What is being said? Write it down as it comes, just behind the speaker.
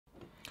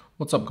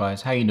What's up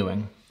guys, how you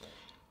doing?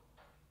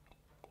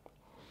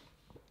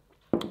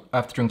 I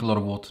have to drink a lot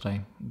of water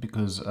today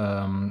because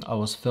I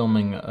was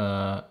filming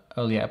an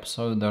earlier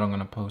episode that I'm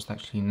going to post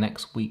actually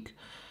next week,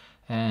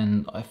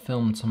 and I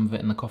filmed some of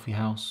it in the coffee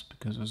house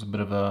because it was a bit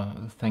of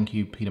a thank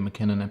you Peter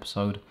McKinnon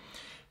episode,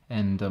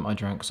 and I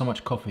drank so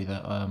much coffee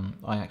that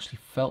I actually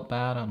felt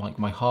bad. Like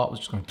my heart was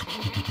just going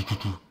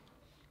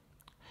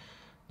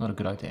not a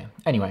good idea.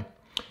 Anyway,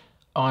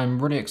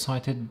 I'm really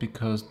excited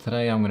because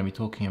today I'm going to be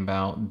talking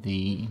about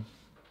the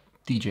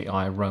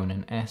DJI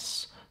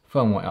Ronin-S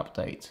firmware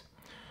update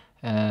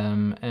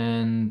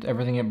and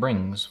everything it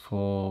brings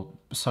for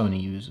Sony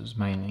users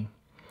mainly.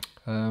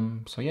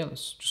 So yeah,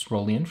 let's just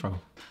roll the intro.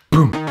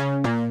 Boom!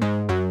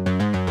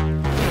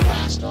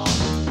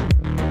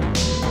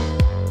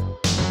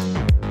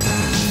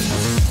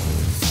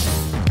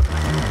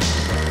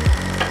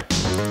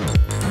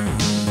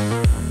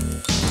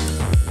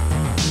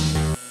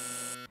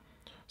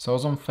 So I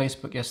was on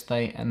Facebook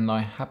yesterday and I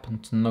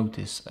happened to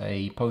notice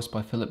a post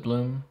by Philip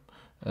Bloom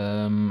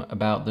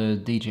about the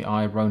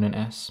DJI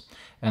Ronin-S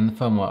and the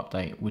firmware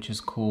update, which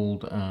is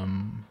called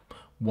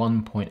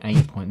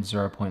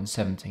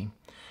 1.8.0.70,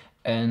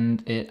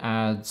 and it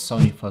adds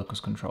Sony focus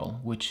control,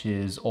 which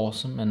is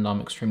awesome and I'm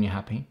extremely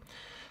happy.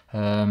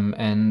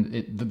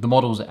 And the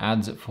models it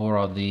adds it for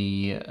are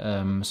the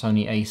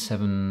Sony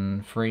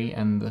A7 III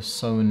and the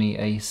Sony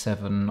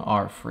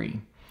A7R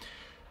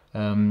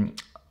III.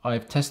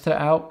 I've tested it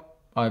out.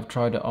 I've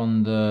tried it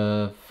on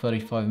the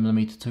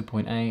 35mm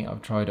 2.8.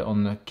 I've tried it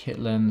on the kit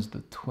lens,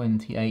 the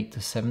 28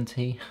 to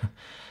 70,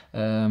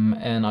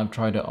 and I've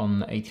tried it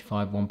on the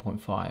 85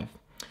 1.5.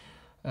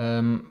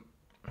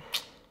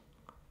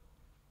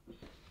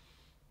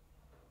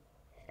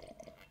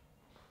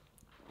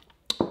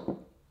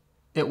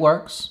 It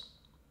works.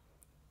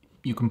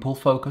 You can pull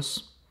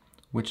focus,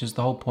 which is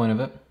the whole point of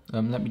it.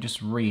 Let me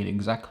just read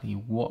exactly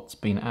what's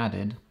been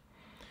added.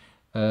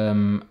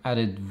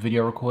 Added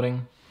video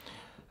recording,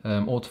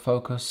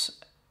 autofocus,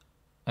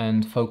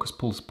 and focus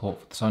pull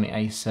support for the Sony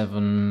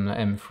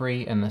A7M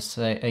III and the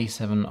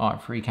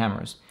A7R III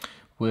cameras,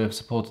 with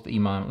supported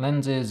E-mount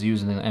lenses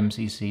using an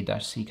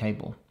MCC-C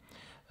cable.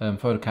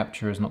 Photo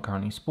capture is not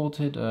currently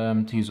supported.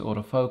 To use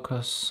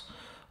autofocus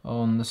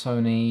on the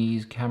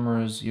Sony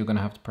cameras, you're going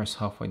to have to press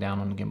halfway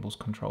down on the gimbal's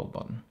control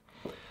button.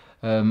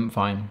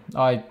 Fine.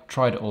 I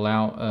tried it all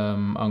out.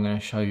 I'm going to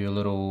show you a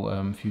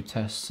little few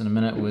tests in a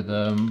minute with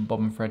Bob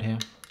and Fred here.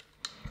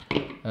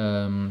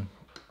 Come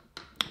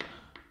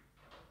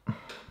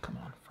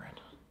on,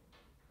 Fred.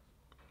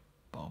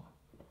 Bob.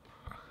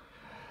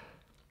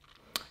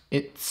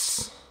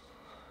 It's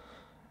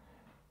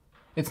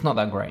not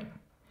that great.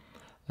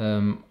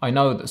 I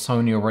know that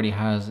Sony already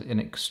has an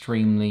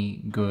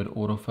extremely good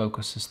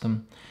autofocus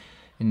system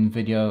in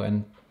video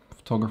and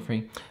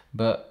photography,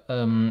 but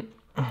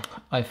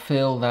I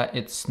feel that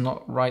it's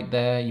not right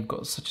there. You've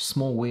got such a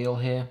small wheel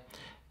here,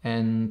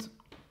 and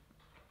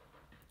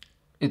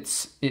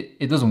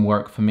it doesn't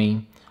work for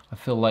me. I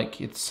feel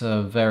like it's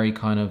very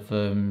kind of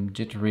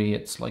jittery.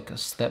 It's like a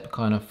step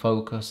kind of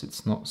focus.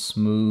 It's not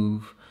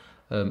smooth.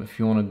 If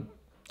you want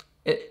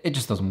to, it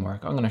just doesn't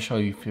work. I'm going to show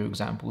you a few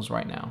examples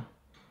right now.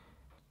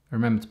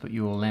 Remember to put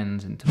your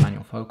lens into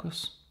manual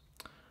focus.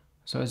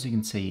 So as you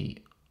can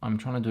see, I'm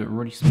trying to do it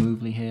really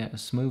smoothly here,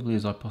 as smoothly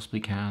as I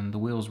possibly can. The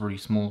wheel's really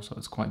small, so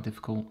it's quite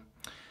difficult.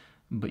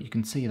 But you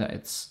can see that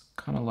it's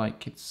kind of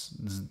like it's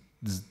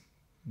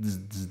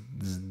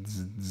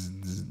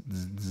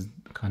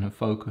kind of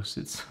focus.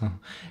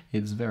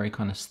 It's very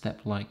kind of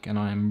step-like, and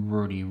I'm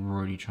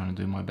really trying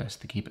to do my best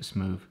to keep it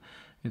smooth.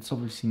 It's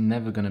obviously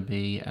never going to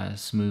be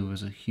as smooth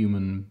as a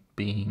human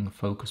being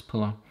focus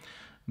puller,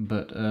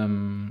 but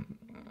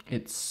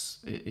it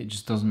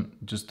just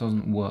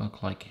doesn't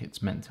work like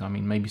it's meant to. I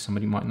mean, maybe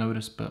somebody might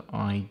notice, but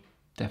I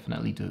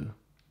definitely do.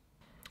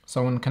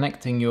 So when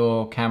connecting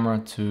your camera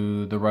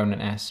to the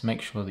Ronin-S,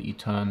 make sure that you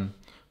turn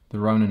the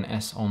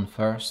Ronin-S on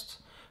first.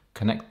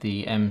 Connect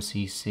the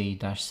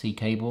MCC-C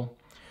cable.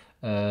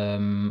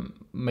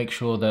 Make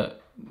sure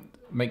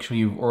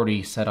you've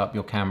already set up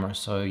your camera.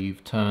 So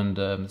you've turned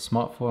the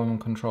smartphone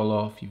control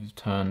off. You've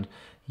turned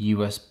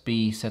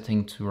USB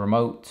setting to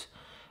remote.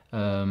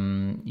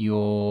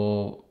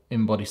 Your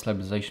in-body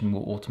stabilization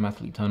will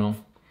automatically turn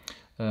off,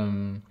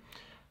 and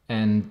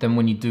then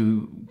when you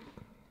do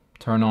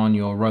turn on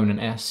your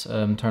Ronin-S,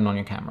 turn on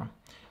your camera,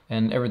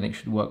 and everything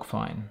should work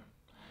fine.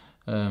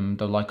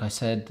 Though, like I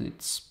said,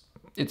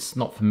 it's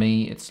not for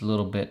me. It's a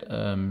little bit,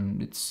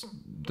 it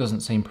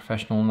doesn't seem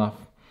professional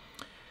enough.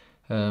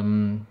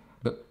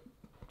 But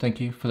thank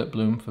you, Philip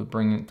Bloom, for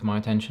bringing it to my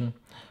attention.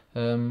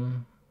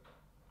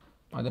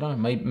 I don't know,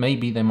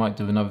 maybe they might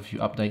do another few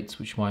updates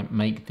which might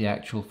make the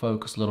actual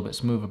focus a little bit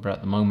smoother, but at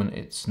the moment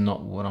it's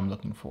not what I'm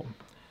looking for.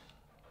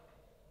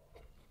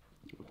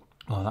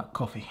 Oh, that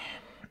coffee.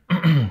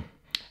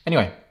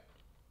 Anyway,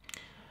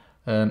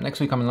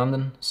 next week I'm in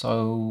London,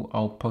 so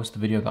I'll post the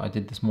video that I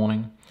did this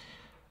morning,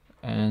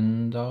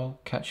 and I'll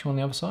catch you on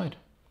the other side.